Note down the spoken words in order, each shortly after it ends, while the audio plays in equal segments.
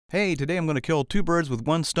Hey, today I'm going to kill two birds with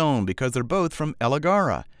one stone because they're both from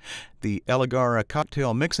Eligara. The Eligara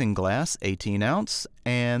cocktail mixing glass, 18 ounce,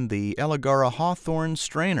 and the Eligara Hawthorne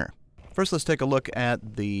strainer. First, let's take a look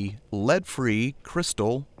at the lead-free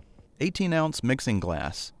crystal 18 ounce mixing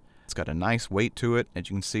glass. It's got a nice weight to it. As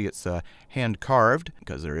you can see, it's hand carved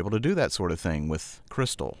because they're able to do that sort of thing with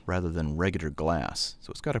crystal rather than regular glass. So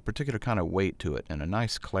it's got a particular kind of weight to it and a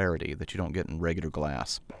nice clarity that you don't get in regular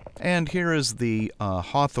glass. And here is the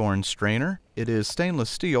Hawthorne strainer. It is stainless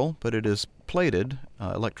steel, but it is plated,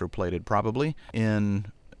 electroplated probably, in,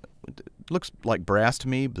 looks like brass to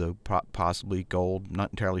me, though possibly gold.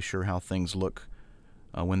 Not entirely sure how things look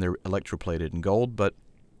when they're electroplated in gold, but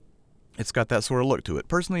it's got that sort of look to it.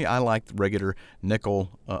 Personally, I like the regular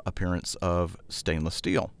nickel appearance of stainless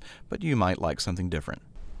steel, but you might like something different.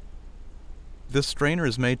 This strainer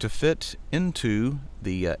is made to fit into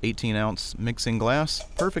the 18 ounce mixing glass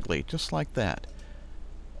perfectly, just like that.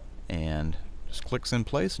 And just clicks in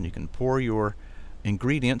place and you can pour your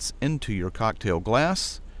ingredients into your cocktail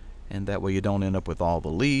glass, and that way you don't end up with all the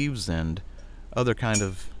leaves and other kind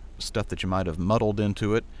of stuff that you might have muddled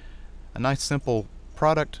into it. A nice simple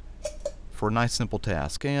product for a nice simple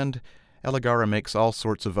task, and Eligara makes all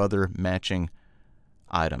sorts of other matching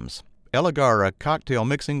items. Eligara cocktail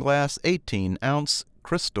mixing glass, 18 ounce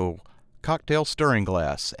crystal cocktail stirring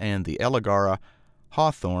glass, and the Eligara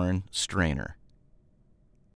Hawthorne strainer.